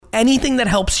anything that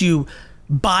helps you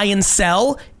buy and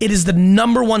sell, it is the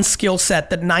number one skill set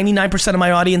that 99% of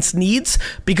my audience needs,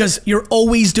 because you're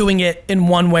always doing it in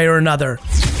one way or another.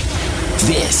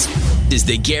 This is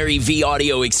the Gary V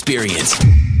Audio Experience.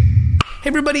 Hey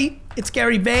everybody, it's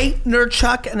Gary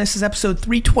Vaynerchuk, and this is episode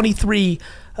 323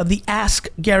 of the Ask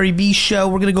Gary V show.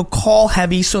 We're gonna go call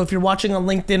heavy, so if you're watching on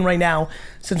LinkedIn right now,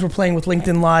 since we're playing with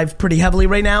LinkedIn Live pretty heavily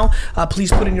right now, please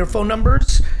put in your phone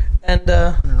numbers. And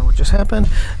I don't know what just happened.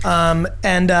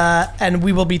 And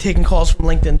we will be taking calls from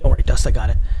LinkedIn. Don't worry, Dust, I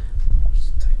got it.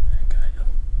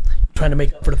 Trying to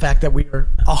make up for the fact that we are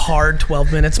a hard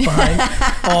 12 minutes behind,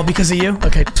 all because of you.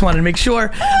 Okay, just wanted to make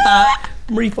sure.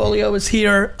 Marie Forleo is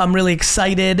here. I'm really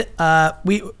excited.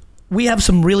 We have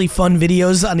some really fun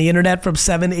videos on the internet from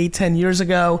 7, 8, 10 years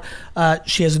ago.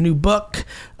 She has a new book,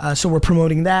 so we're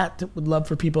promoting that. Would love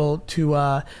for people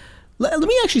to... Let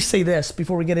me actually say this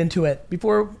before we get into it.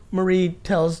 Before Marie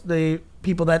tells the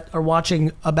people that are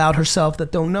watching about herself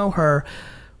that don't know her,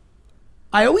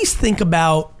 I always think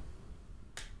about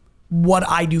what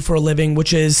I do for a living,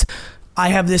 which is I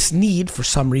have this need for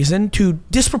some reason to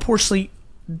disproportionately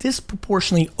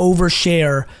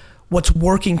overshare what's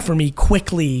working for me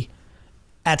quickly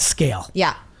at scale.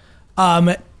 Yeah.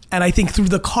 And I think through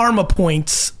the karma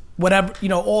points, whatever,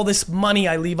 all this money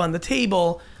I leave on the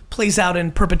table plays out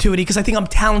in perpetuity because I think I'm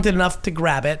talented enough to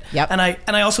grab it. Yep. And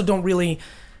I also don't really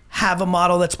have a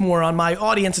model that's more on my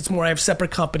audience. It's more I have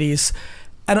separate companies.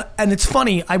 And it's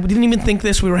funny, I didn't even think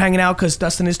this. We were hanging out because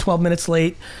Dustin is 12 minutes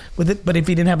late with it, but if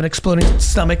he didn't have an exploding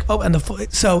stomach,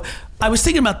 so I was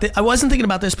thinking about this. I wasn't thinking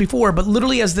about this before, but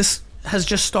literally as this has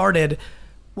just started,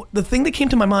 the thing that came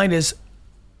to my mind is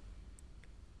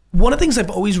one of the things I've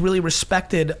always really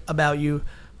respected about you,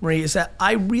 Marie, is that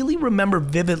I really remember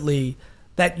vividly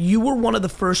that you were one of the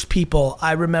first people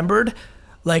I remembered.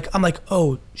 I'm like,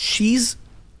 oh, she's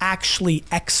actually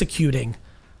executing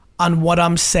on what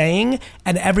I'm saying.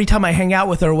 And every time I hang out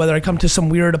with her, whether I come to some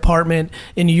weird apartment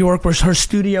in New York where her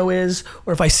studio is,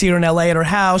 or if I see her in LA at her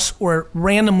house, or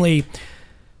randomly,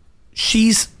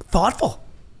 she's thoughtful.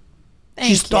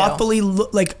 She's thoughtfully,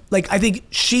 I think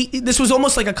this was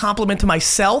almost like a compliment to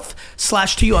myself /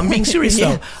 to you. I'm being serious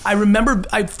though.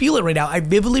 I feel it right now. I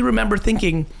vividly remember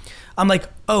thinking, I'm like,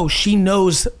 oh, she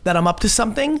knows that I'm up to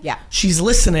something. Yeah. She's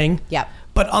listening. Yeah.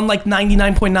 But unlike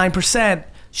 99.9%,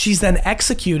 she's then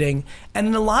executing. And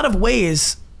in a lot of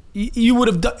ways, you would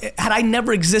have done, had I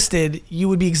never existed, you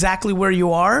would be exactly where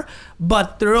you are.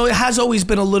 But there has always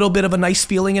been a little bit of a nice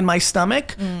feeling in my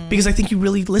stomach because I think you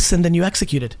really listened and you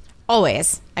executed.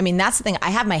 Always. I mean, that's the thing.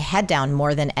 I have my head down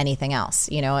more than anything else,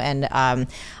 and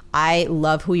I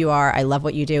love who you are. I love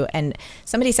what you do. And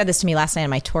somebody said this to me last night on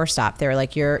my tour stop. They were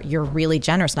like, you're really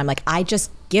generous. And I'm like, I just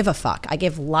give a fuck. I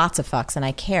give lots of fucks and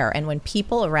I care. And when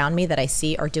people around me that I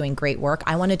see are doing great work,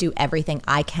 I want to do everything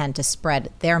I can to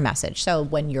spread their message. So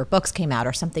when your books came out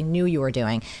or something new you were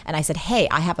doing, and I said, hey,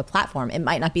 I have a platform. It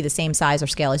might not be the same size or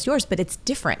scale as yours, but it's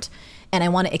different. And I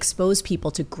want to expose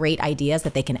people to great ideas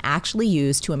that they can actually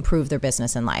use to improve their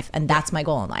business and life. And that's my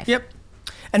goal in life. Yep.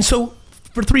 And so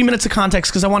for 3 minutes of context,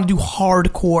 because I want to do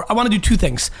hardcore, I want to do two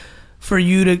things. For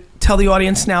you to tell the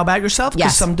audience now about yourself,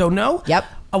 because some don't know. Yep.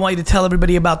 I want you to tell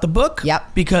everybody about the book.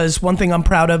 Yep. Because one thing I'm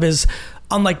proud of is,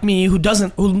 unlike me, who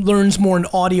learns more in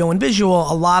audio and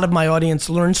visual, a lot of my audience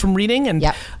learns from reading. And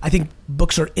I think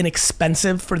books are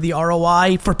inexpensive for the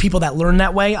ROI for people that learn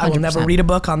that way. 100%. I will never read a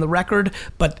book on the record,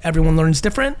 but everyone learns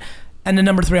different. And then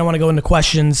number 3, I want to go into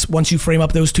questions. Once you frame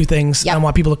up those two things, I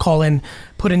want people to call in,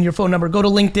 put in your phone number, go to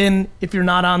LinkedIn if you're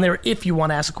not on there, if you want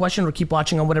to ask a question, or keep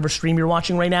watching on whatever stream you're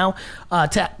watching right now,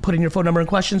 to put in your phone number and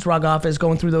questions. Raghav is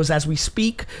going through those as we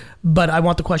speak, but I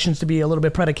want the questions to be a little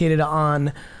bit predicated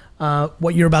on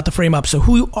what you're about to frame up. So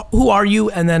who are you,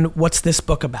 and then what's this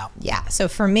book about? Yeah. So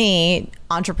for me,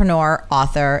 entrepreneur,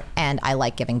 author, and I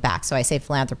like giving back. So I say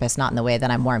philanthropist, not in the way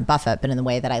that I'm Warren Buffett, but in the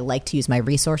way that I like to use my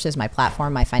resources, my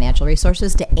platform, my financial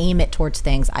resources to aim it towards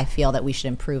things I feel that we should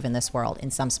improve in this world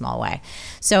in some small way.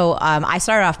 So I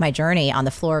started off my journey on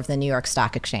the floor of the New York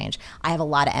Stock Exchange. I have a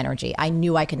lot of energy. I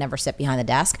knew I could never sit behind the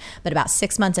desk, but about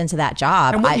 6 months into that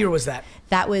job. And what year was that?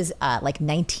 That was like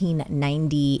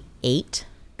 1998.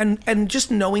 And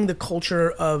just knowing the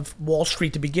culture of Wall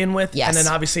Street to begin with, and then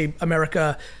obviously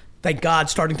America, thank God,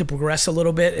 starting to progress a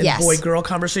little bit in boy-girl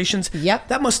conversations. Yep.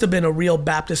 That must have been a real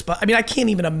Baptist. I mean, I can't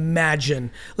even imagine.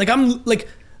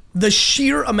 The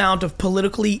sheer amount of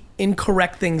politically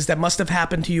incorrect things that must have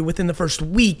happened to you within the first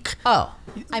week. Oh,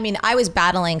 I mean, I was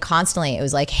battling constantly. It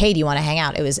was like, hey, do you want to hang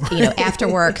out? It was, after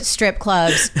work, strip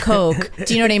clubs, coke.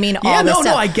 Do you know what I mean? Yeah, all this no,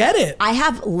 stuff. I get it. I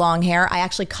have long hair. I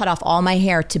actually cut off all my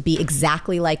hair to be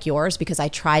exactly like yours because I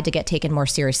tried to get taken more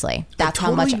seriously. That's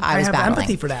how much I was have battling.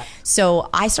 empathy for that. So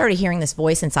I started hearing this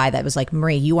voice inside that was like,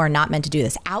 Marie, you are not meant to do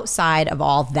this. Outside of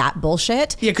all that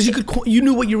bullshit. Yeah, because you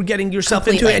knew what you were getting yourself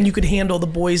into, and you could handle the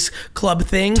boys club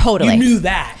thing. Totally. You knew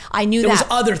that. I knew there that.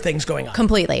 was other things going on.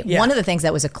 Completely. Yeah. One of the things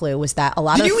that was a clue was that a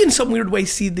lot Did of... you in some weird way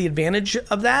see the advantage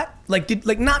of that?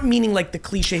 Like not meaning like the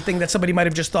cliche thing that somebody might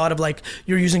have just thought of, like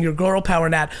you're using your girl power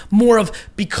and that. More of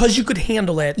because you could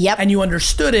handle it and you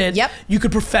understood it, you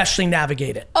could professionally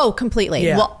navigate it. Oh, completely.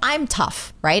 Yeah. Well, I'm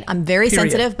tough, right? I'm very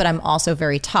sensitive, but I'm also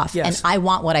very tough. Yes. And I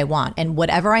want what I want. And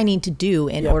whatever I need to do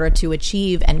in order to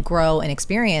achieve and grow and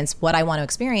experience what I want to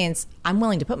experience, I'm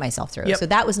willing to put myself through. So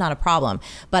that was not a problem.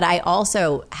 But I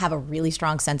also have a really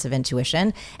strong sense of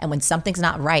intuition. And when something's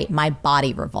not right, my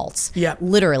body revolts.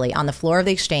 Literally on the floor of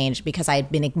the exchange, because I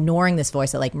had been ignoring this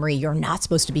voice that like, Marie, you're not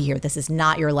supposed to be here. This is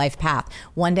not your life path.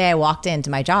 One day I walked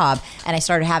into my job and I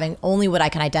started having only what I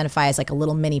can identify as like a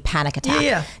little mini panic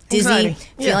attack. Dizzy,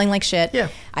 feeling like shit.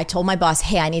 I told my boss,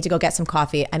 hey, I need to go get some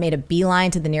coffee. I made a beeline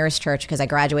to the nearest church because I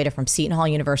graduated from Seton Hall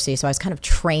University. So I was kind of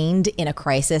trained in a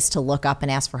crisis to look up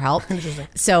and ask for help.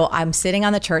 So I'm sitting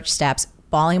on the church steps,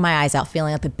 bawling my eyes out,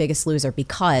 feeling like the biggest loser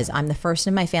because I'm the first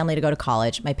in my family to go to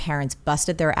college. My parents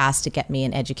busted their ass to get me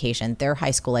an education. They're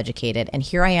high school educated. And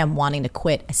here I am wanting to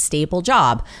quit a stable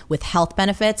job with health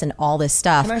benefits and all this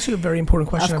stuff. Can I ask you a very important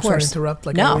question? Of I'm sorry course. to interrupt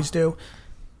like I always do.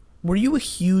 Were you a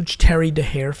huge Terry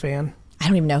DeHare fan? I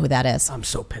don't even know who that is. I'm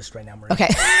so pissed right now, Marie. Okay.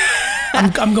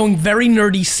 I'm going very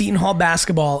nerdy Seton Hall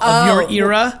basketball of your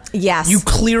era. Yes. You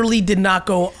clearly did not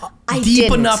go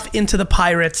deep enough into the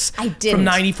Pirates from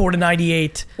 94 to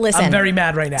 98. Listen, I'm very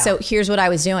mad right now. So here's what I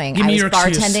was doing. Give I me was your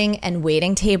excuse. bartending and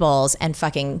waiting tables and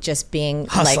fucking just being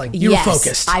hustling. like, You were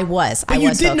focused. I was. But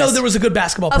you did know there was a good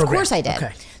basketball program. Of course I did.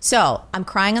 Okay. So I'm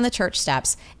crying on the church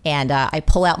steps and I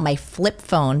pull out my flip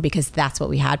phone because that's what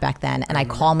we had back then. And I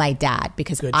call my dad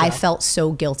because I felt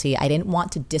so guilty. I didn't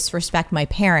want to disrespect my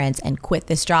parents and quit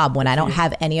this job when I don't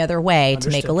have any other way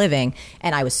to make a living.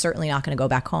 And I was certainly not going to go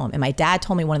back home. And my dad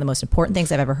told me one of the most important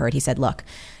things I've ever heard. He said, look,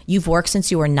 you've worked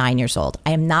since you were 9 years old.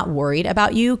 I am not worried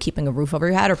about you keeping a roof over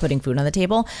your head or putting food on the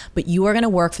table, but you are going to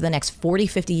work for the next 40,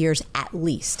 50 years at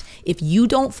least. If you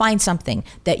don't find something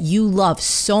that you love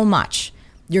so much,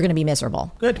 you're going to be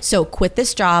miserable. Good. So quit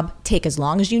this job, take as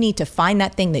long as you need to find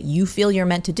that thing that you feel you're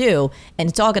meant to do, and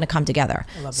it's all going to come together.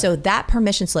 I love that. So that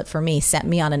permission slip for me sent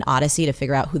me on an odyssey to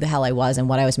figure out who the hell I was and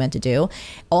what I was meant to do.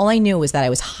 All I knew was that I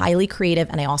was highly creative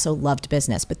and I also loved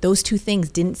business, but those two things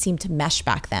didn't seem to mesh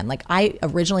back then. Like I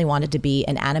originally wanted to be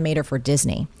an animator for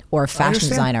Disney or a fashion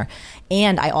designer.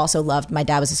 And I also loved, my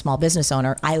dad was a small business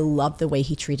owner. I loved the way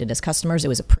he treated his customers. It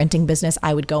was a printing business.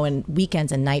 I would go in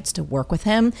weekends and nights to work with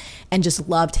him and just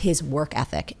loved his work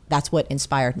ethic. That's what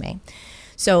inspired me.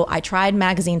 So I tried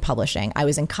magazine publishing. I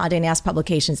was in Condé Nast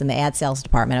Publications in the ad sales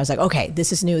department. I was like, okay,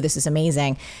 this is new. This is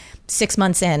amazing. 6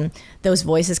 months in, those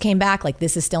voices came back like,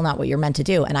 this is still not what you're meant to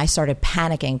do. And I started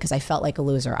panicking because I felt like a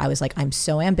loser. I was like, I'm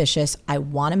so ambitious. I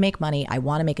want to make money. I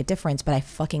want to make a difference, but I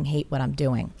fucking hate what I'm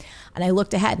doing. And I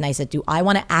looked ahead and I said, do I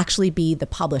want to actually be the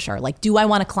publisher? Like, do I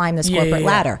want to climb this corporate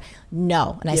ladder?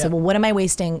 No. And I said, well, what am I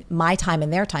wasting my time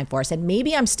and their time for? I said,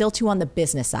 maybe I'm still too on the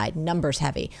business side, numbers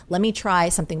heavy. Let me try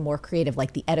something more creative,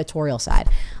 like the editorial side.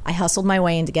 I hustled my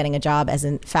way into getting a job as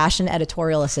a fashion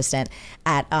editorial assistant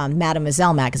at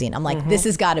Mademoiselle magazine. I'm like, this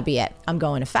has got to be it. I'm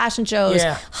going to fashion shows,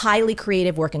 highly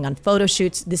creative, working on photo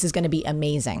shoots. This is going to be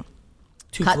amazing.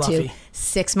 Cut to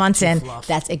 6 months in.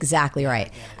 That's exactly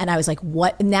right. And I was like,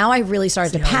 what? Now I really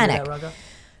started to panic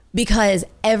because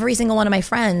every single one of my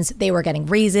friends, they were getting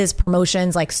raises,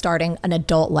 promotions, like starting an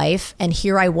adult life. And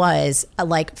here I was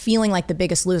like feeling like the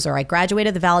biggest loser. I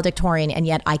graduated the valedictorian and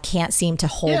yet I can't seem to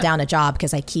hold down a job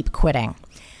because I keep quitting.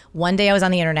 One day I was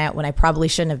on the internet when I probably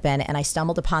shouldn't have been. And I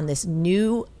stumbled upon this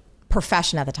new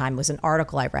profession at the time. It was an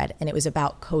article I read and it was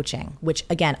about coaching, which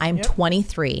again, I'm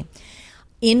 23.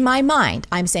 In my mind,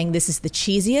 I'm saying this is the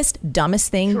cheesiest,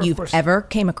 dumbest thing you've ever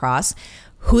came across.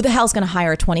 Who the hell's going to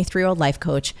hire a 23-year-old life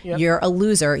coach? You're a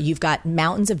loser. You've got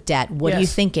mountains of debt. What are you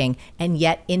thinking? And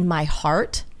yet in my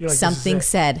heart, like, something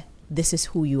said, this is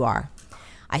who you are.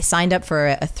 I signed up for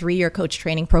a 3-year coach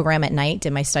training program at night,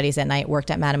 did my studies at night, worked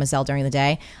at Mademoiselle during the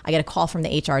day. I get a call from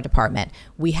the HR department.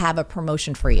 We have a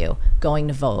promotion for you, going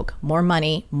to Vogue. More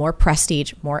money, more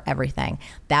prestige, more everything.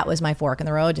 That was my fork in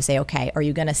the road to say, okay, are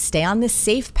you going to stay on this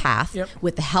safe path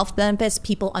with the health benefits?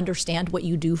 People understand what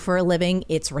you do for a living.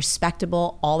 It's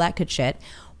respectable, all that good shit.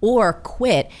 or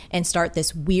quit and start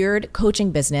this weird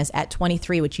coaching business at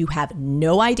 23, which you have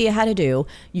no idea how to do.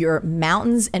 You're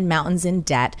mountains and mountains in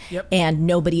debt, and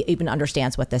nobody even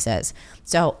understands what this is.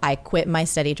 So I quit my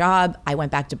steady job. I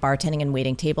went back to bartending and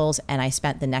waiting tables, and I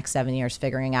spent the next 7 years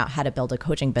figuring out how to build a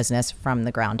coaching business from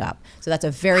the ground up. So that's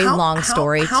a very long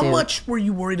story. How much were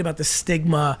you worried about the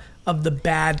stigma of the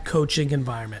bad coaching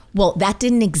environment? Well, that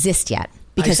didn't exist yet.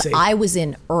 Because I was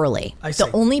in early.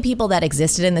 The only people that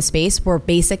existed in the space were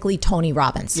basically Tony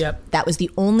Robbins. That was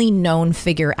the only known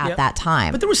figure at that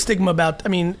time. But there was stigma about,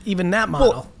 even that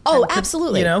model.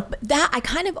 Absolutely. But that I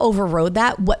kind of overrode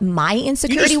that. What my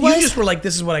insecurity was. You just were like,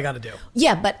 this is what I got to do.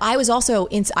 Yeah, but I was also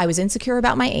I was insecure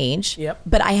about my age.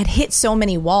 But I had hit so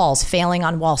many walls, failing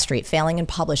on Wall Street, failing in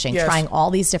publishing, trying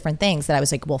all these different things that I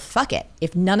was like, well, fuck it.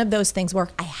 If none of those things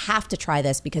work, I have to try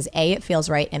this because A, it feels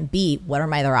right, and B, what are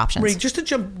my other options? Ray, just to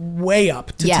jump way up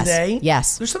to today.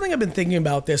 There's something I've been thinking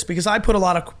about this because I put a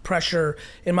lot of pressure,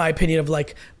 in my opinion, of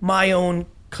like my own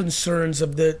concerns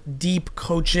of the deep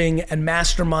coaching and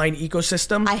mastermind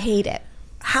ecosystem. I hate it.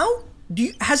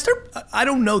 I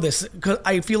don't know this because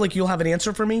I feel like you'll have an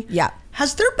answer for me.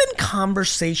 Has there been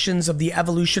conversations of the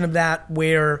evolution of that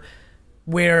where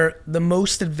the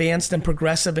most advanced and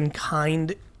progressive and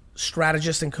kind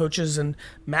strategists and coaches and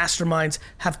masterminds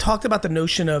have talked about the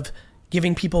notion of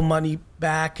giving people money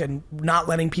back and not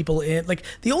letting people in? Like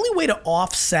the only way to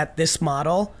offset this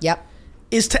model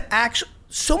is to actually,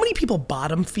 so many people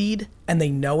bottom feed and they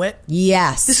know it.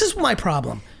 Yes. This is my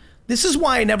problem. This is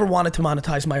why I never wanted to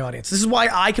monetize my audience. This is why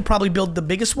I could probably build the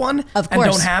biggest one and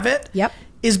don't have it.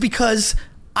 Is because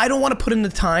I don't want to put in the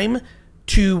time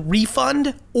to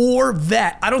refund or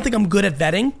vet. I don't think I'm good at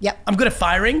vetting. I'm good at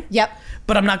firing.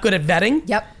 But I'm not good at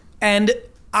vetting. And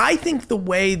I think the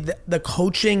way that the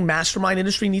coaching mastermind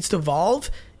industry needs to evolve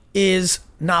is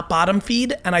not bottom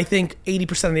feed. And I think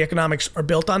 80% of the economics are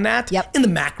built on that in the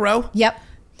macro.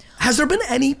 Has there been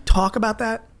any talk about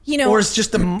that? Or is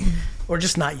just or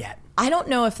just not yet? I don't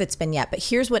know if it's been yet, but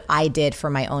here's what I did for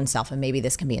my own self, and maybe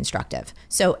this can be instructive.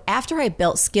 So after I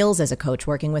built skills as a coach,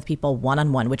 working with people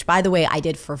one-on-one, which by the way, I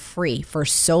did for free for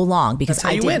so long because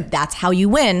that's how you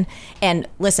win. And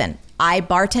listen, I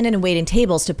bartended and waited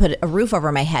tables to put a roof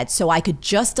over my head so I could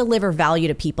just deliver value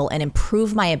to people and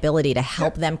improve my ability to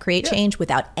help them create change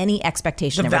without any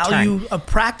expectation of return. The value of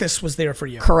practice was there for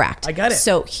you. Correct. I got it.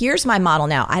 So here's my model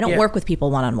now. I don't work with people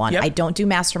one-on-one. I don't do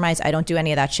masterminds. I don't do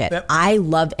any of that shit. I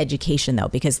love education though,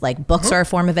 because like books are a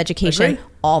form of education,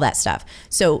 all that stuff.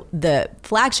 So the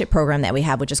flagship program that we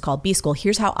have, which is called B School,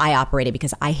 here's how I operate it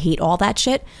because I hate all that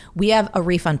shit. We have a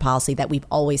refund policy that we've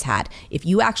always had. If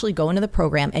you actually go into the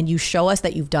program and you show us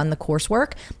that you've done the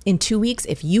coursework in 2 weeks,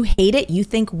 if you hate it, you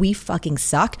think we fucking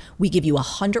suck, we give you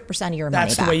 100% of your money back.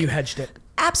 That's the way you hedged it.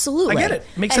 Absolutely. I get it.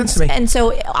 It makes sense to me. And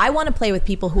so I want to play with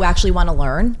people who actually want to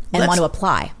learn and want to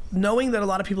apply. Knowing that a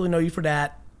lot of people who know you for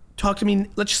that, talk to me.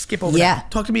 Let's just skip over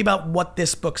that. Talk to me about what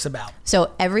this book's about.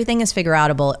 So Everything is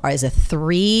Figureoutable is a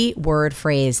 3-word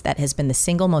phrase that has been the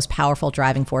single most powerful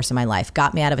driving force in my life.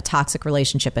 Got me out of a toxic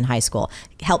relationship in high school.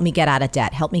 Helped me get out of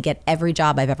debt. Helped me get every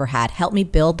job I've ever had. Helped me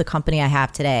build the company I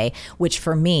have today, which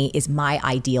for me is my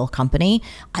ideal company.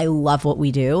 I love what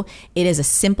we do. It is a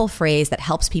simple phrase that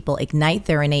helps people ignite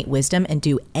their innate wisdom and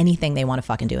do anything they want to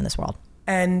fucking do in this world.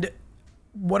 And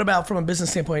what about from a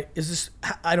business standpoint? Is this,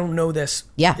 I don't know this.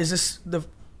 Is this the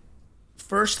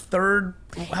first, third?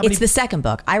 It's the second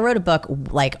book. I wrote a book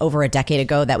like over a decade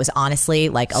ago that was honestly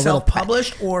like a little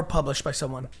self-published or published by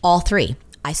someone? All three.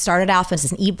 I started off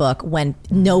as an ebook when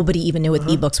nobody even knew what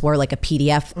ebooks were. Like a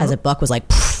PDF as a book was like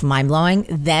mind blowing.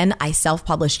 Then I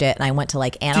self-published it and I went to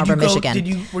like Ann Arbor,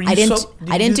 Michigan.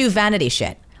 I didn't do vanity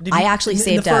shit. I actually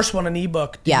saved up. In the first one, an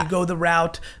ebook, did you go the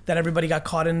route that everybody got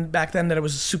caught in back then, that it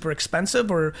was super expensive?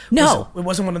 Or no, it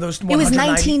wasn't one of those $190? It was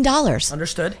 $19.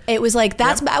 Understood. It was like,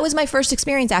 that was my first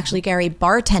experience actually, Gary,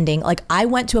 bartending. Like I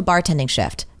went to a bartending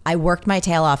shift. I worked my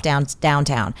tail off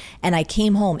downtown and I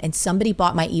came home and somebody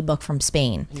bought my ebook from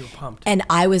Spain. You were pumped. And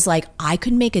I was like, I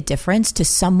could make a difference to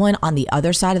someone on the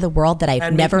other side of the world that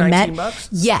I've never met. $19?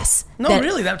 Yes. No,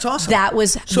 really? That's awesome. That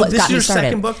was so what this got is me your started.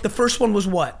 Second book? The first one was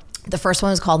what? The first one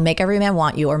was called Make Every Man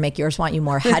Want You or Make Yours Want You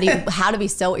More. How to be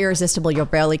so irresistible you'll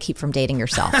barely keep from dating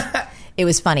yourself. It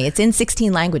was funny. It's in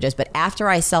 16 languages, but after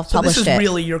I self-published it. So this is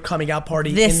really your coming out party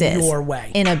in your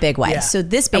way. In a big way. Yeah. So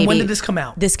this baby. And when did this come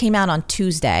out? This came out on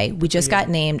Tuesday. We just got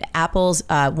named Apple's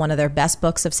one of their best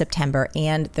books of September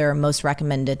and their most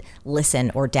recommended listen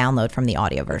or download from the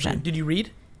audio version. Did you read?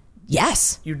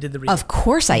 Yes. You did the reading. Of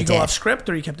course I did. did. You go off script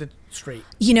or you kept it straight?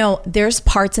 You know, there's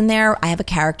parts in there. I have a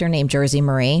character named Jersey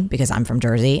Marie because I'm from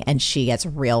Jersey, and she gets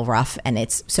real rough. And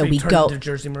it's so we go into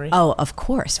Jersey Marie. Oh, of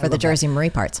course, for the Jersey Marie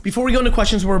parts. Before we go into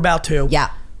questions, we're about to.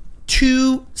 Yeah.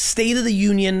 2 State of the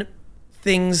Union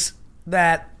things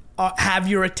that have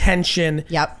your attention.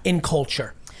 Yep. In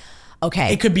culture.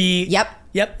 Okay. It could be. Yep.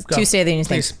 Go. 2 State of the Union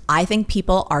Please. things. I think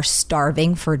people are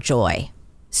starving for joy.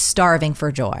 Starving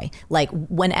for joy. Like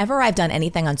whenever I've done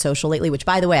anything on social lately, which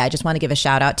by the way, I just want to give a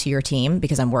shout out to your team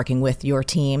because I'm working with your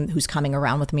team who's coming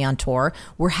around with me on tour.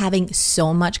 We're having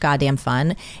so much goddamn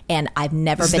fun, and I've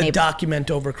never been able to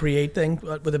document over create thing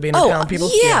with the being talent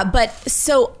people. Yeah, but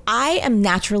so I am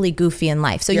naturally goofy in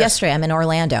life. So yesterday I'm in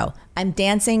Orlando. I'm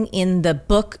dancing in the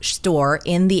bookstore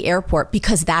in the airport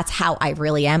because that's how I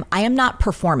really am. I am not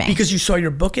performing. Because you saw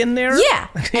your book in there? Yeah.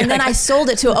 And then I sold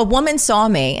it to a woman saw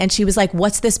me and she was like,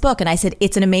 "What's this book?" And I said,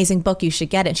 "It's an amazing book. You should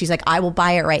get it." And she's like, "I will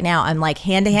buy it right now." I'm like,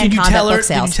 hand-to-hand combat book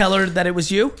sales. Did you tell her that it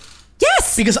was you?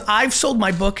 Yes. Because I've sold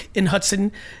my book in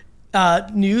Hudson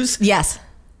News. Yes.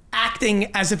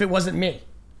 Acting as if it wasn't me.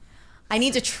 I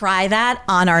need to try that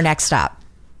on our next stop.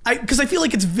 Because I feel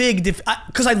like it's vague.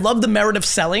 Because I love the merit of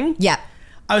selling. Yeah.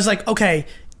 I was like, okay,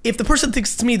 if the person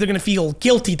thinks it's me, they're going to feel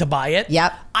guilty to buy it.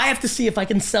 Yep. I have to see if I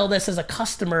can sell this as a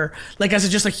customer, like as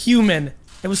just a human.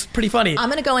 It was pretty funny. I'm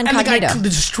going to go incognito. And the guy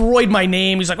destroyed my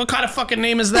name. He's like, what kind of fucking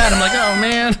name is that? I'm like, oh,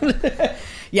 man.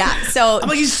 Yeah, so... I'm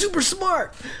like, he's super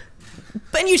smart.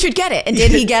 But you should get it. And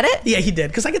did he get it? Yeah, he did.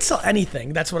 Because I could sell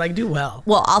anything. That's what I do well.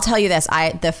 Well, I'll tell you this.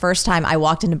 The first time I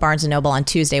walked into Barnes & Noble on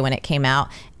Tuesday when it came out,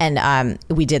 and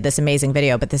we did this amazing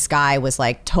video, but this guy was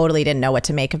like, totally didn't know what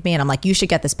to make of me. And I'm like, you should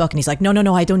get this book. And he's like, no,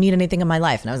 I don't need anything in my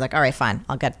life. And I was like, all right, fine.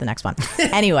 I'll get the next one.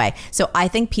 Anyway, so I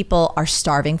think people are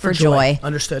starving for joy.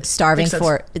 Understood. Starving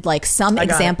for like some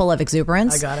example of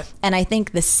exuberance. I got it. And I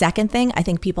think the second thing, I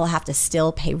think people have to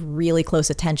still pay really close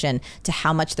attention to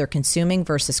how much they're consuming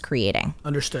versus creating.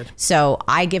 Understood. So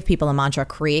I give people a mantra: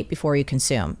 create before you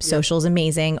consume. Yep. Social is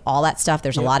amazing, all that stuff.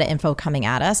 There's a lot of info coming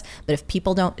at us. But if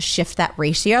people don't shift that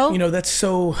ratio... You know, that's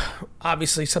so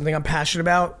obviously something I'm passionate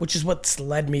about, which is what's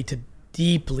led me to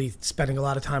deeply spending a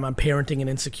lot of time on parenting and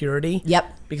insecurity.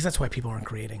 Yep. Because that's why people aren't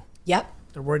creating. Yep.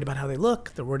 They're worried about how they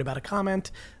look. They're worried about a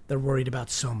comment. They're worried about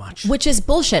so much. Which is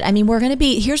bullshit. I mean, we're going to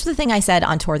be... Here's the thing I said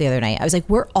on tour the other night. I was like,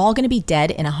 we're all going to be dead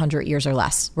in 100 years or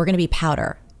less. We're going to be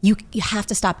powder. You have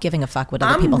to stop giving a fuck what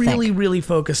other people think. I'm really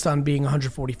focused on being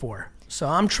 144. So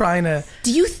I'm trying to...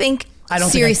 Do you think... I don't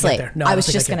seriously, think I can get there. No, I was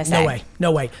just going to say.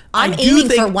 No way. I'm aiming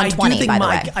for 120, by the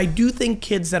way. I do think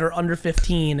kids that are under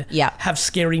 15 have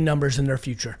scary numbers in their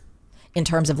future. In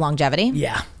terms of longevity?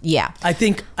 Yeah. Yeah. I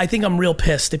think I'm real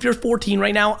pissed. If you're 14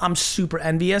 right now, I'm super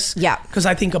envious. Yeah. Because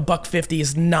I think $150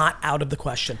 is not out of the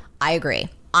question. I agree.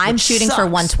 I'm shooting for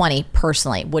 120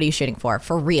 personally. What are you shooting for?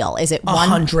 For real? Is it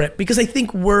 100? Because I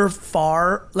think we're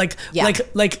far, like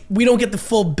we don't get the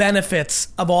full benefits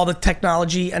of all the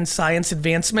technology and science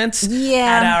advancements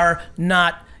at our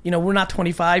we're not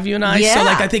 25, you and I. Yeah. So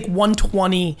like I think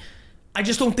 120, I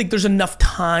just don't think there's enough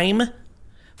time.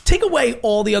 Take away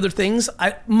all the other things.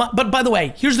 But by the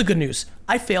way, here's the good news.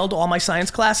 I failed all my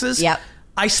science classes. Yep.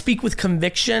 I speak with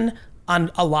conviction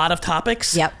on a lot of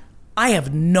topics. Yep. I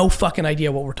have no fucking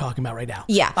idea what we're talking about right now.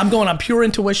 Yeah. I'm going on pure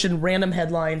intuition, random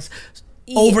headlines,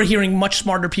 overhearing much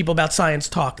smarter people about science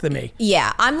talk than me.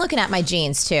 Yeah, I'm looking at my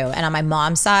genes too. And on my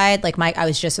mom's side, like I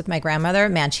was just with my grandmother.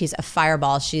 Man, she's a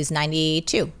fireball. She's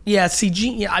 92. Yeah,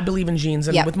 see, I believe in genes.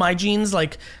 And with my genes,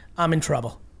 like, I'm in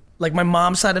trouble. Like, my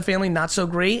mom's side of the family, not so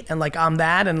great. And, like, I'm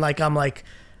that. And, like, I'm like,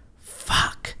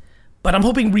 fuck. But I'm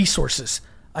hoping resources.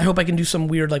 I hope I can do some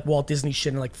weird like Walt Disney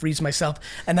shit and like freeze myself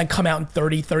and then come out in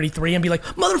 30, 33 and be like,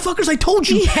 motherfuckers, I told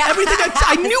you everything.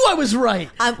 I knew I was right.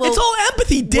 It's all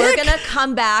empathy, dick. We're going to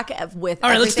come back with all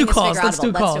right, let's do calls. Let's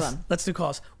do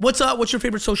calls. What's your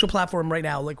favorite social platform right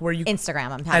now? Like where you...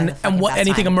 Instagram. I'm having and what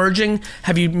anything time. Emerging?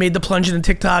 Have you made the plunge into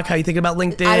TikTok? How you think about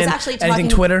LinkedIn? I was actually talking, anything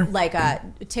Twitter? Like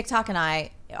TikTok and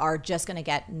I are just going to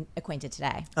get acquainted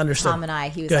today. Understood. Tom and I,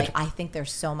 he was like, I think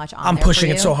there's so much on I'm there pushing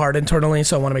for it you. so hard internally,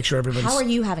 so I want to make sure everybody's... How are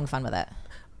you having fun with it?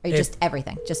 Or just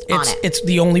everything, just on it? It's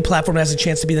the only platform that has a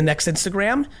chance to be the next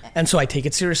Instagram, and so I take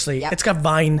it seriously. Yep. It's got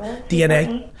Vine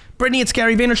DNA. Brittany, it's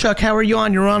Gary Vaynerchuk. How are you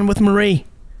on? You're on with Marie.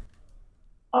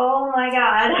 Oh my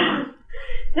God.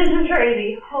 This is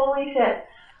crazy. Holy shit.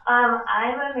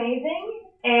 I'm amazing,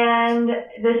 and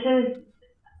this is...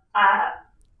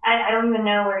 I don't even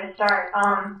know where to start.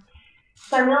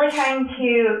 So I'm really trying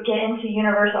to get into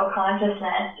universal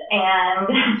consciousness,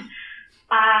 and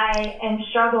I am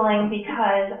struggling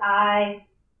because I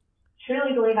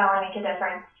truly believe I want to make a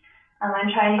difference.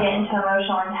 I'm trying to get into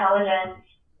emotional intelligence,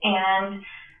 and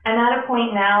I'm at a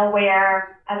point now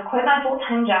where I've quit my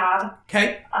full-time job.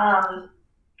 Okay.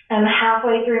 I'm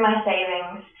halfway through my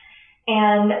savings,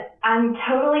 and I'm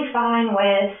totally fine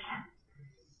with,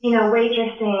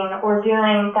 waitressing or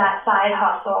doing that side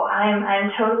hustle.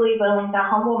 I'm totally willing to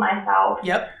humble myself.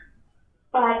 Yep.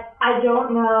 But I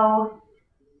don't know,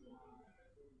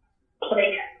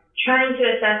 trying to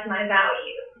assess my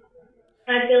value.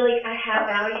 I feel like I have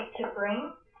value to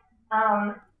bring.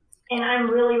 And I'm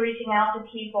really reaching out to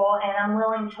people, and I'm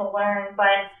willing to learn,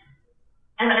 but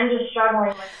I'm just struggling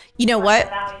with. You know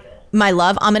what? My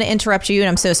love, I'm going to interrupt you, and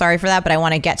I'm so sorry for that, but I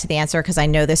want to get to the answer because I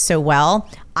know this so well.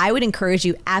 I would encourage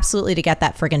you absolutely to get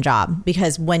that friggin' job,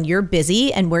 because when you're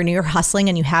busy and when you're hustling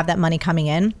and you have that money coming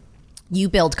in, you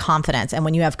build confidence. And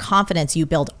when you have confidence, you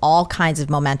build all kinds of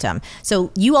momentum. So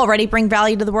you already bring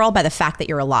value to the world by the fact that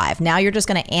you're alive. Now you're just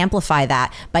going to amplify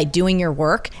that by doing your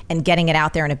work and getting it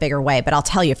out there in a bigger way. But I'll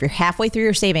tell you, if you're halfway through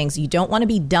your savings, you don't want to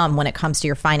be dumb when it comes to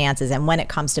your finances and when it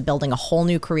comes to building a whole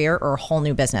new career or a whole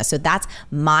new business. So that's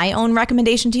my own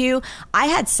recommendation to you. I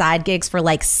had side gigs for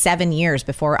like 7 years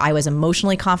before I was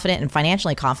emotionally confident and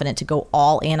financially confident to go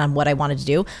all in on what I wanted to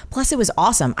do. Plus, it was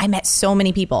awesome. I met so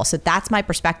many people. So that's my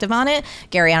perspective on it.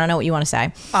 Gary, I don't know what you want to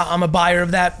say. I'm a buyer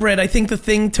of that, Britt. I think the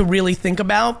thing to really think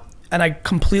about, and I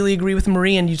completely agree with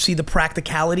Marie, and you see the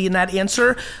practicality in that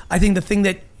answer. I think the thing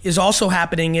that is also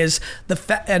happening is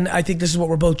and I think this is what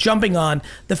we're both jumping on,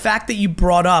 the fact that you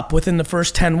brought up within the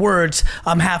first 10 words,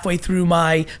 I'm halfway through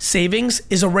my savings,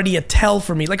 is already a tell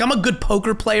for me. Like, I'm a good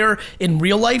poker player in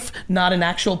real life, not in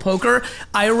actual poker.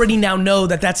 I already now know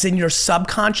that that's in your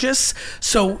subconscious.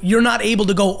 So you're not able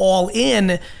to go all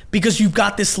in because you've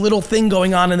got this little thing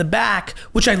going on in the back,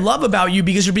 which I love about you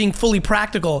because you're being fully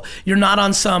practical. You're not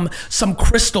on some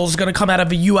crystal's gonna come out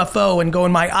of a UFO and go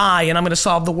in my eye and I'm gonna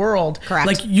solve the world. Correct.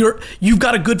 Like, you've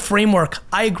got a good framework.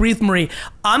 I agree with Marie.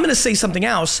 I'm gonna say something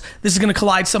else. This is gonna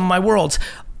collide some of my worlds.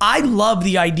 I love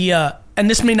the idea, and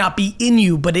this may not be in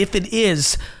you, but if it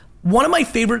is, one of my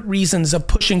favorite reasons of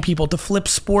pushing people to flip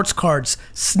sports cards,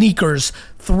 sneakers,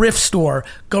 thrift store,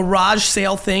 garage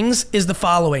sale things is the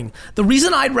following. The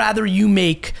reason I'd rather you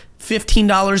make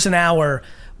 $15 an hour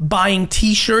buying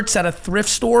t-shirts at a thrift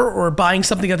store or buying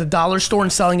something at the dollar store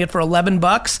and selling it for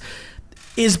 $11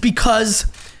 is because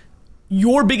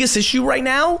your biggest issue right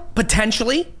now,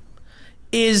 potentially,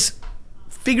 is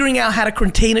figuring out how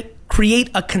to create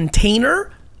a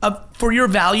container for your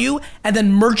value and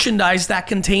then merchandise that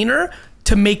container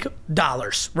to make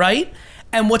dollars, right?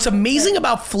 And what's amazing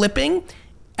about flipping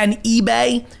and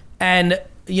eBay and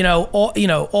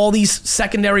all these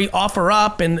secondary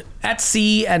OfferUp and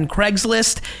Etsy and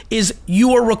Craigslist is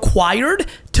you are required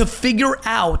to figure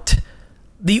out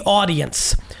the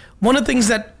audience. One of the things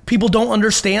that people don't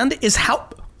understand is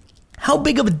how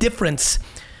big of a difference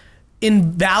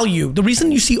in value. The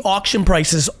reason you see auction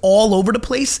prices all over the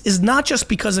place is not just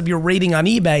because of your rating on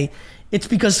eBay. It's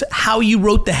because how you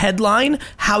wrote the headline,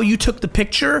 how you took the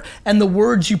picture, and the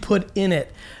words you put in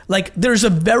it. Like, there's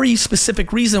a very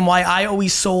specific reason why I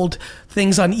always sold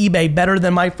things on eBay better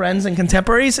than my friends and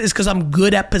contemporaries is because I'm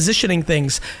good at positioning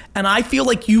things. And I feel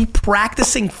like you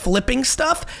practicing flipping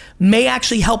stuff may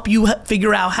actually help you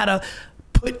figure out how to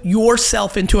put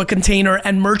yourself into a container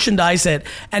and merchandise it.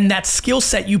 And that skill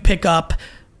set you pick up,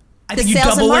 I think you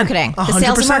double in. The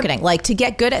sales and marketing. Like, to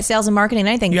get good at sales and marketing and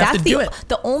anything, that's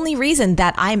the only reason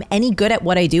that I'm any good at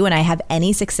what I do and I have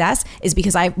any success is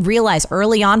because I realized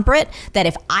early on, Britt, that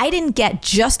if I didn't get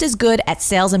just as good at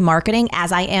sales and marketing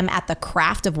as I am at the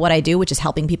craft of what I do, which is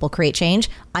helping people create change,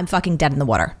 I'm fucking dead in the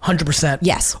water. 100%.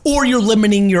 Yes. Or you're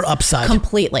limiting your upside.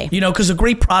 Completely. Because a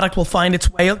great product will find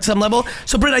its way at some level.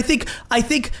 So, Britt, I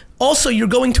think also you're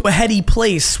going to a heady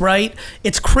place, right?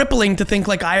 It's crippling to think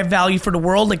like I have value for the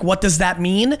world. Like, what does that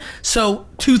mean? So,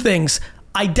 two things.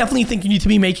 I definitely think you need to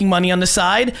be making money on the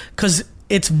side because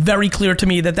it's very clear to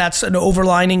me that that's an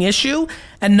overlining issue.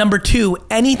 And number two,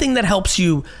 anything that helps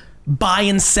you buy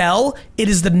and sell, it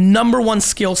is the number one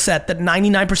skill set that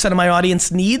 99% of my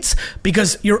audience needs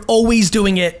because you're always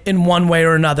doing it in one way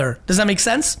or another. Does that make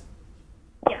sense?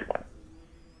 Yeah.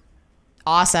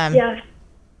 Awesome. Yes.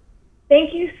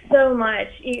 Thank you so much.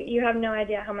 You have no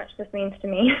idea how much this means to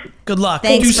me. Good luck.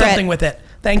 Thanks, do something Britt. with it.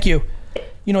 Thank you.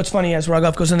 It's funny, as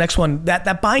Ruggoff goes to the next one,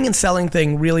 that buying and selling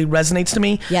thing really resonates to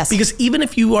me. Yes. Because even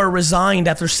if you are resigned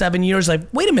after 7 years, like,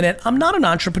 wait a minute, I'm not an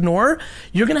entrepreneur.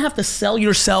 You're going to have to sell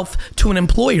yourself to an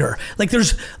employer.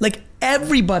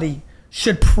 Everybody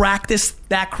should practice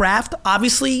that craft.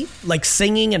 Obviously, like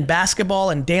singing and basketball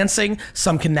and dancing,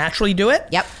 some can naturally do it.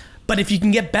 Yep. But if you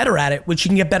can get better at it, which you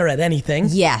can get better at anything.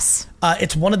 Yes.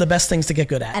 It's one of the best things to get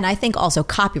good at. And I think also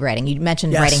copywriting. You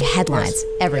mentioned writing headlines,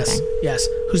 everything. Yes.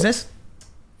 Who's this?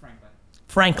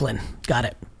 Franklin. Got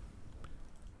it.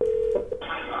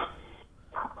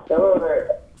 Hello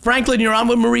there. Franklin, you're on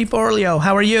with Marie Forleo.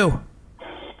 How are you?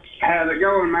 How's it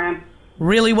going, man?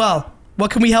 Really well.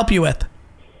 What can we help you with?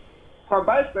 So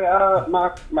basically,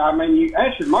 you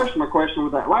answered most of my question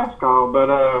with that last call, but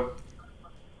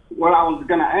what I was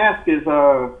going to ask is,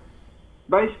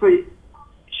 basically,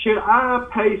 should I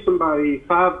pay somebody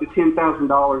 $5,000 to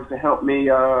 $10,000 to help me,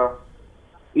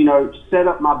 set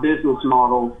up my business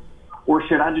model, or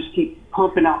should I just keep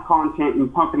pumping out content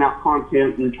and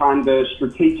trying to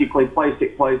strategically place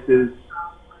it places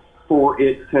for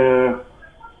it to,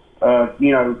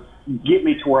 get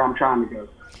me to where I'm trying to go?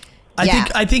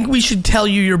 I think we should tell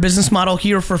you your business model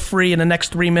here for free in the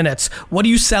next 3 minutes. What are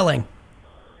you selling?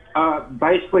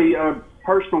 Basically,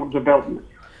 personal development.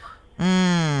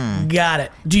 Got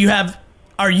it.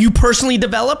 Are you personally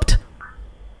developed?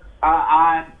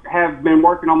 I have been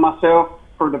working on myself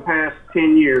for the past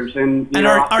 10 years, and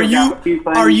are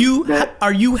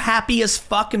you happy as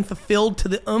fuck and fulfilled to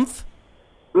the oomph?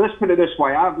 Let's put it this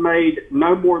way: I've made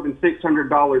no more than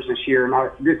 $600 this year, and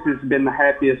this has been the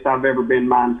happiest I've ever been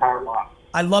my entire life.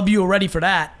 I love you already for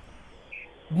that.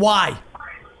 Why?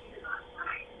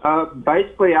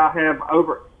 Basically,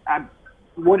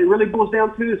 what it really boils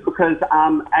down to is because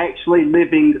I'm actually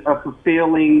living a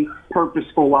fulfilling,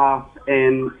 purposeful life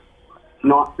and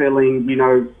not feeling,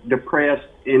 depressed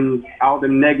and all the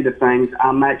negative things.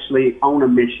 I'm actually on a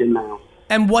mission now.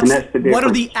 And what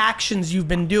are the actions you've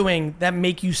been doing that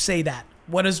make you say that?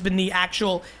 What has been the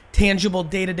actual tangible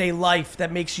day-to-day life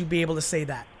that makes you be able to say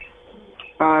that?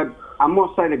 I'm going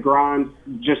to say the grind,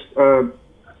 just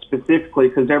specifically,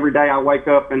 because every day I wake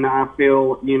up and I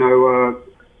feel,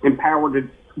 empowered to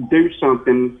do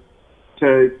something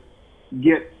to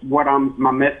get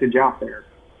my message out there.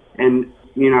 And,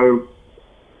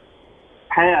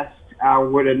 past, I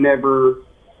would have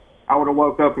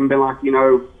woke up and been like,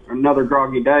 another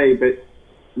groggy day. But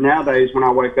nowadays when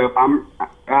I wake up, I'm, all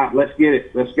right, let's get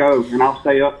it. Let's go. And I'll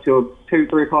stay up till 2,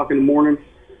 3 o'clock in the morning,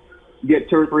 get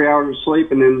 2 or 3 hours of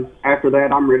sleep, and then after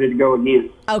that, I'm ready to go again.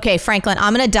 Okay, Franklin,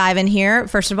 I'm going to dive in here.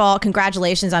 First of all,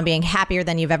 congratulations on being happier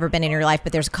than you've ever been in your life.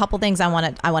 But there's a couple things I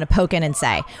want to poke in and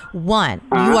say. One,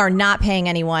 you are not paying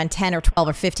anyone $10,000 or $12,000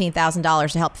 or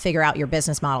 $15,000 to help figure out your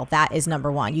business model. That is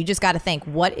number one. You just got to think,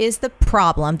 what is the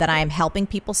problem that I am helping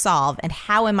people solve, and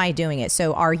how am I doing it?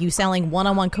 So, are you selling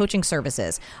one-on-one coaching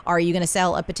services? Are you going to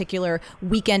sell a particular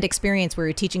weekend experience where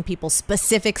you're teaching people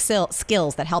specific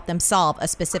skills that help them solve a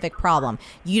specific problem?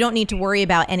 You don't need to worry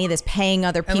about any of this paying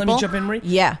other people. And let me jump in, Marie.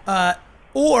 Yeah.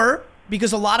 Or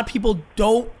because a lot of people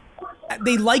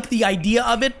they like the idea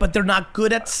of it, but they're not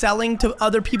good at selling to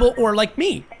other people, or like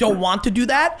me, don't want to do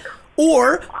that.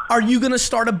 Or are you going to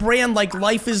start a brand like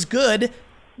Life is Good?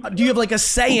 Do you have like a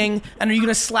saying, and are you going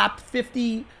to slap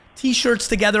 50 t-shirts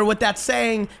together with that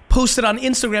saying, post it on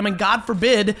Instagram, and God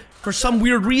forbid, for some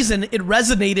weird reason, it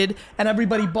resonated and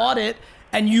everybody bought it,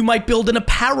 and you might build an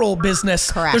apparel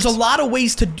business. Correct. There's a lot of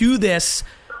ways to do this.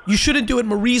 You shouldn't do it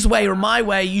Marie's way or my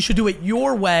way. You should do it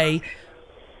your way.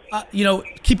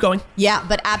 Keep going. Yeah,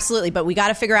 but absolutely. But we got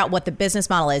to figure out what the business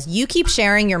model is. You keep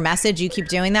sharing your message. You keep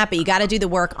doing that, but you got to do the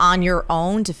work on your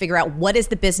own to figure out what is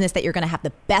the business that you're going to have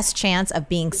the best chance of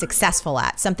being successful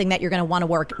at. Something that you're going to want to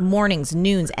work mornings,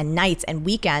 noons, and nights and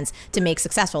weekends to make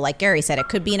successful. Like Gary said, it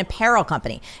could be an apparel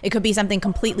company. It could be something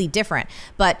completely different.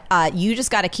 But you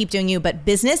just got to keep doing you. But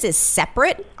business is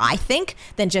separate, I think,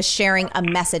 than just sharing a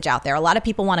message out there. A lot of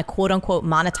people want to quote unquote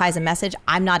monetize a message.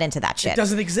 I'm not into that shit. It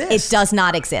doesn't exist. It does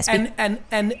not exist.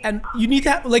 And you need to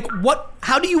have,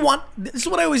 how do you want, this is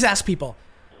what I always ask people.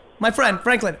 My friend,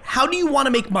 Franklin, how do you want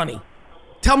to make money?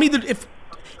 Tell me that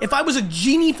if I was a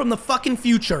genie from the fucking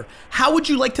future, how would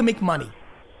you like to make money?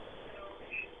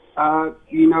 I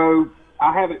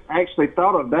haven't actually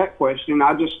thought of that question.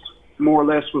 I just more or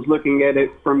less was looking at it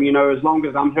from, as long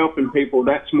as I'm helping people,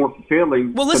 that's more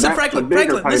fulfilling. Well, listen, Franklin,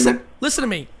 listen to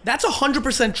me. That's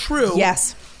 100% true.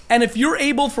 Yes. And if you're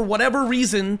able, for whatever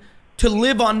reason, to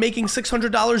live on making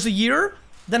 $600 a year,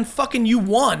 then fucking you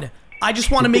won. I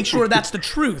just want to make sure that's the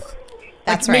truth.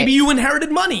 That's right. Maybe you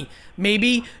inherited money.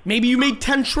 Maybe you made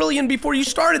 10 trillion before you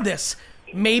started this.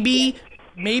 Maybe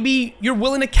you're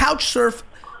willing to couch surf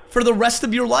for the rest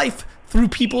of your life through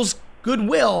people's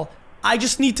goodwill. I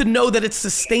just need to know that it's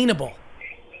sustainable.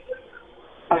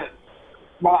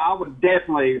 Well, I would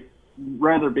definitely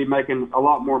rather be making a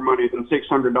lot more money than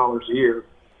 $600 a year.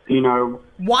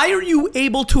 Why are you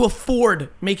able to afford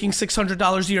making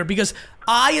 $600 a year? Because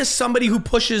I, as somebody who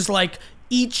pushes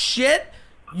eat shit,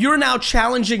 you're now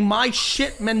challenging my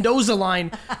shit Mendoza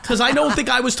line because I don't think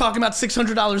I was talking about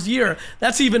 $600 a year.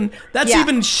 That's even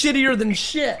shittier than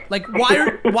shit. Like,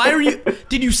 why are you?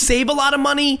 Did you save a lot of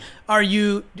money? Are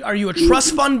you a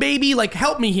trust fund baby? Like,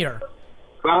 help me here.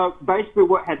 Basically,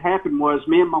 what had happened was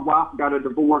me and my wife got a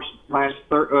divorce last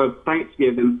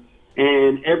Thanksgiving,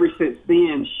 and ever since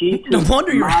then she took no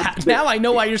wonder you're happy. Now I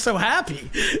know why you're so happy.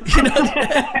 You know.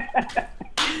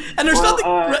 And there's nothing,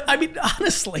 I mean,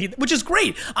 honestly, which is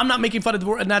great. I'm not making fun of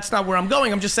divorce, and that's not where I'm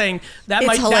going. I'm just saying that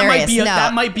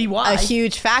might be why. A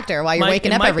huge factor while you're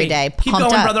waking up every day. Keep going,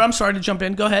 brother. I'm sorry to jump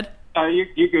in. Go ahead.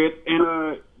 You're good.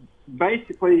 And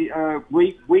basically,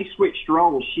 we switched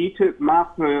roles. She took my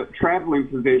traveling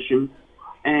position,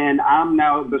 and I'm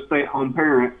now the stay-at-home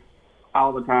parent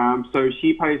all the time. So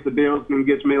she pays the bills and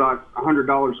gives me like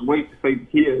 $100 a week to feed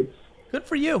the kids. Good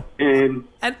for you. And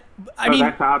I mean,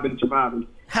 that's how I've been surviving.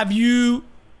 And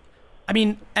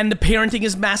the parenting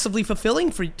is massively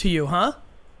fulfilling to you, huh?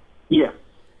 Yeah.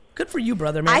 Good for you,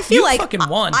 brother, man. I feel like fucking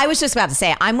won. I was just about to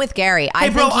say, I'm with Gary. I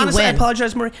bro, think you honestly, win. I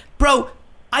apologize, Marie. Bro,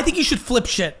 I think you should flip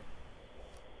shit.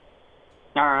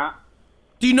 All right.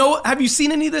 Have you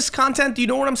seen any of this content? Do you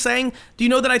know what I'm saying? Do you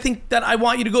know that I think that I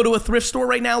want you to go to a thrift store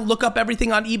right now, look up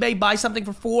everything on eBay, buy something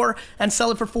for $4 and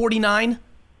sell it for $49?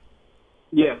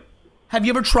 Yes. Have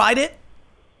you ever tried it?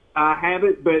 I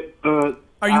haven't, but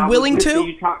are you willing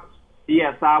to?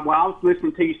 Yes, I was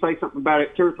listening to you say something about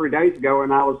it 2 or 3 days ago,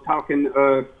 and I was talking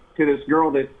to this girl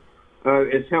that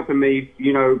is helping me.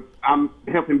 You know, I'm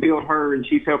helping build her, and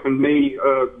she's helping me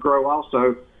grow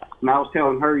also. And I was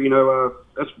telling her, you know,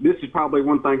 this is probably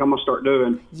one thing I'm gonna start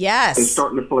doing. Yes, is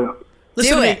starting to flip.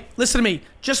 Listen to me.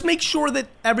 Just make sure that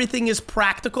everything is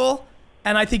practical,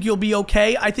 and I think you'll be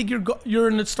okay. I think you're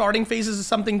in the starting phases of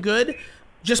something good.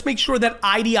 Just make sure that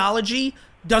ideology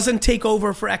doesn't take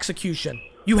over for execution.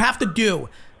 You have to do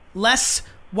less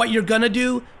what you're gonna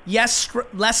do. Yes,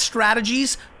 less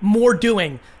strategies, more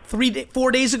doing. 4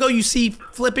 days ago, you see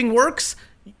flipping works.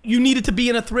 You needed to be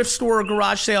in a thrift store or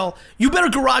garage sale. You better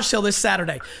garage sale this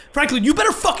Saturday. Franklin, you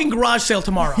better fucking garage sale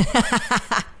tomorrow.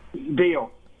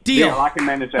 Deal. I can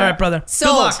manage that. All right, brother.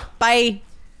 Sold. Good luck. Bye.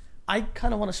 I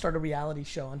kind of want to start a reality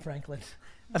show on Franklin.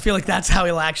 I feel like that's how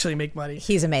he'll actually make money.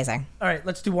 He's amazing. All right,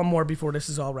 let's do one more before this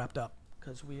is all wrapped up.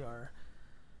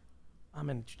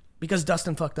 Because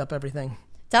Dustin fucked up everything.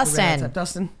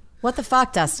 Dustin. What the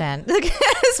fuck, Dustin?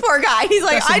 This poor guy. He's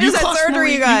like, Dustin, I just had surgery,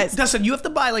 Marie, you guys. Dustin, you have to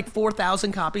buy like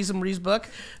 4,000 copies of Marie's book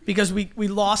because we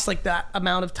lost like that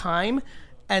amount of time.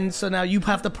 And so now you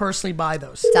have to personally buy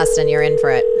those. Dustin, you're in for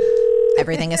it.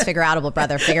 Everything is figureoutable,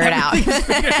 brother. Figure it out.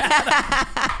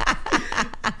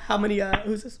 How many,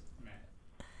 who's this?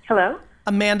 Hello?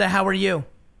 Amanda, how are you?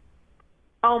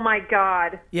 Oh my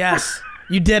God. Yes,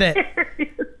 you did it.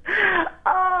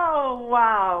 Oh,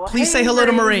 wow. Please say hello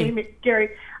to Marie. Gary,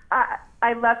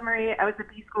 I love Marie. I was a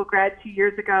B school grad 2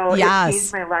 years ago. Yes. It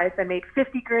changed my life. I made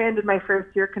 $50,000 in my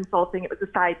first year consulting. It was a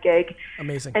side gig.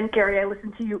 Amazing. And Gary, I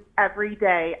listen to you every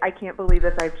day. I can't believe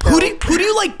this. Who do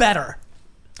you like better?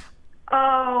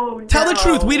 Oh, Tell the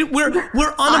truth. We're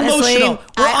unemotional. Honestly,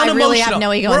 I really have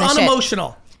no ego We're in this shit.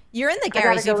 unemotional. You're in the I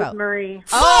Gary gotta go Zufo. with Marie.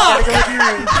 Fuck! I gotta go with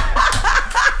Marie.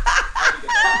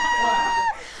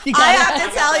 I have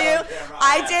to tell you,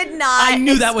 I did not. I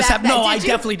knew that was expect happening. No, that. I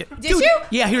definitely did. Did you?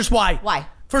 Yeah, here's why. Why?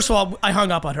 First of all, I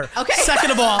hung up on her. Okay.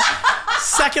 Second of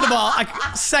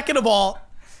all,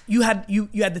 you had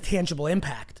the tangible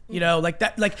impact. You know, like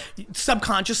that, like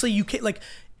subconsciously, you can't like.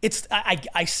 It's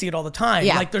I see it all the time.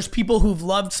 Yeah. Like there's people who've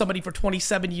loved somebody for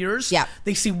 27 years. Yeah.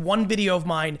 They see one video of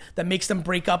mine that makes them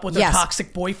break up with their Yes.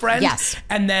 toxic boyfriend. Yes.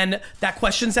 And then that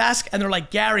question's asked, and they're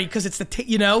like, Gary, because it's the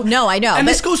No, I know. And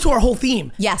but this goes to our whole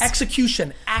theme. Yes.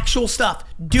 Execution, actual stuff,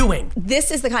 doing.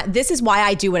 this is why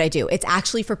I do what I do. It's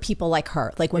actually for people like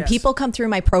her. Like when Yes. people come through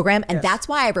my program, and Yes. that's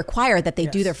why I require that they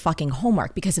do Yes. their fucking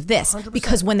homework because of this. 100%.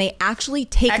 Because when they actually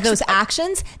take those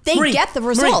actions, they Marie, get the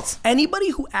results. Marie,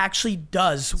 anybody who actually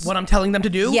does what I'm telling them to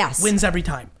do Yes. wins every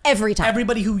time. Every time.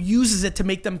 Everybody who uses it to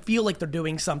make them feel like they're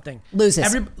doing something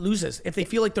Loses. Loses. If they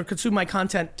feel like they're consuming my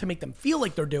content to make them feel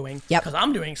like they're doing, Yep. because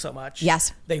I'm doing so much,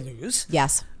 Yes. they lose.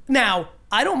 Yes. Now,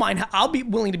 I don't mind. I'll be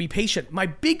willing to be patient. My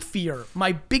big fear,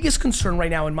 my biggest concern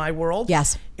right now in my world,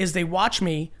 Yes. is they watch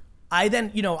me. I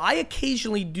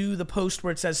occasionally do the post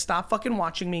where it says, "Stop fucking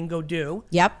watching me and go do."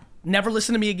 Yep. Never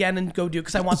listen to me again and go do,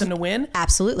 because I want them to win.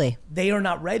 Absolutely. They are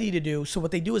not ready to do. So what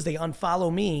they do is they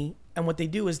unfollow me and what they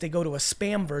do is they go to a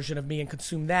spam version of me and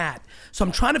consume that. So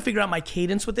I'm trying to figure out my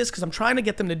cadence with this because I'm trying to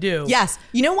get them to do. Yes.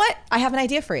 You know what? I have an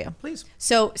idea for you. Please.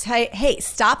 So, hey,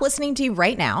 stop listening to you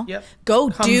right now. Yep. Go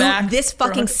Come do back this for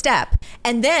fucking 100 step.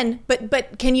 And then,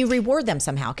 but can you reward them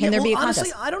somehow? Can there be a contest?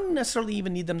 Honestly, I don't necessarily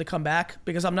even need them to come back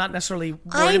because I'm not necessarily worried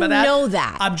I about that. know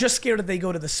that. I'm just scared that they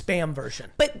go to the spam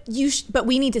version. But but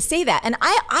we need to say that. And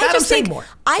I That just I'm saying think, more.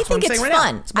 I That's what think I'm it's saying right now.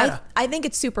 fun. It's meta. I think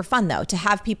it's super fun though to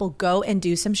have people go and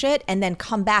do some shit and then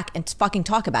come back and fucking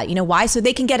talk about it. You know why? So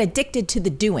they can get addicted to the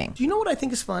doing. Do you know what I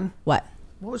think is fun? What?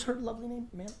 What was her lovely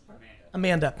name?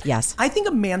 Amanda. Yes. I think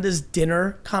Amanda's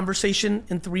dinner conversation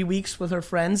in 3 weeks with her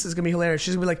friends is going to be hilarious.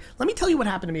 She's going to be like, let me tell you what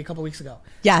happened to me a couple weeks ago.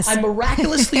 Yes. I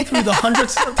miraculously, through the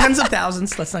hundreds, tens of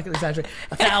thousands, let's not exaggerate,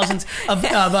 thousands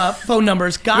of phone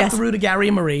numbers, got through to Gary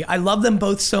and Marie. I love them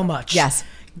both so much. Yes.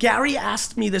 Gary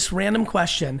asked me this random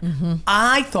question.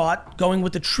 I thought going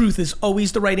with the truth is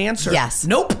always the right answer. Yes.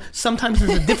 Nope. Sometimes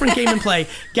there's a different game in play.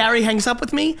 Gary hangs up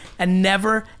with me, and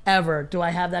never, ever do I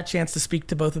have that chance to speak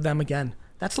to both of them again.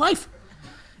 That's life.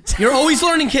 You're always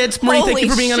learning, kids. Marie, thank you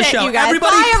for being on the show. You guys.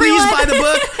 Everybody, Bye, please everyone. buy the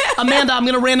book. Amanda, I'm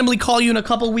going to randomly call you in a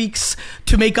couple weeks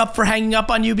to make up for hanging up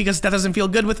on you because that doesn't feel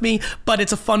good with me, but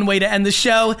it's a fun way to end the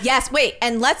show. Yes, wait,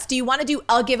 and do you want to do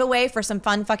a giveaway for some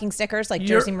fun fucking stickers like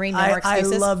Jersey Marine, no more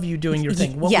excuses? I love you doing your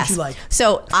thing. What would you like?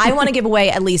 So I want to give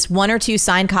away at least 1 or 2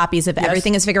 signed copies of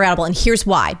Everything is Figureoutable, and here's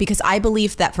why. Because I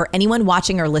believe that for anyone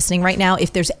watching or listening right now,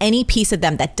 if there's any piece of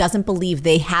them that doesn't believe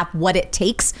they have what it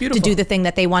takes to do the thing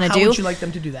that they want to do. How would you like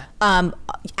them to do that?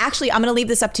 Actually, I'm going to leave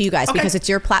this up to you guys because it's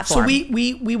your platform. So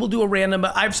we will do a random.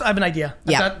 I have an idea.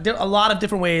 Yeah. I've got a lot of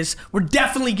different ways. We're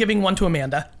definitely giving one to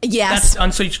Amanda. Yes.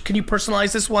 So can you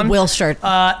personalize this one? Will, sure.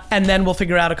 And then we'll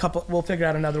figure out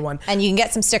another one. And you can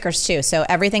get some stickers too. So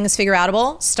Everything is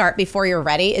Figureoutable. Start before you're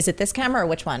ready. Is it this camera or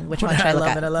which one? Which one should I look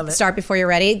at? I love it. Start before you're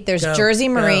ready. There's Jersey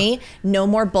Marie. No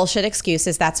more bullshit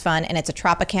excuses. That's fun. And it's a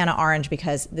Tropicana orange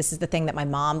because this is the thing that my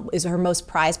mom is her most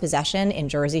prized possession in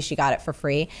Jersey. She got it for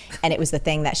free. And it was the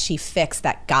thing that she fixed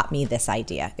that got me this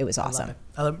idea. It was awesome.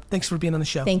 I love it. Thanks for being on the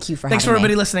show. Thank you for Thanks for having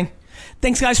everybody me. listening.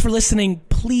 Thanks, guys, for listening.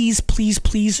 Please, please,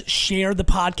 please share the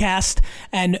podcast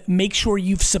and make sure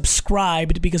you've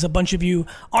subscribed because a bunch of you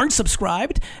aren't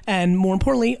subscribed. And more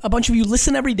importantly, a bunch of you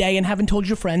listen every day and haven't told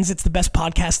your friends it's the best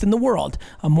podcast in the world.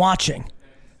 I'm watching.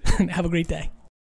 Have a great day.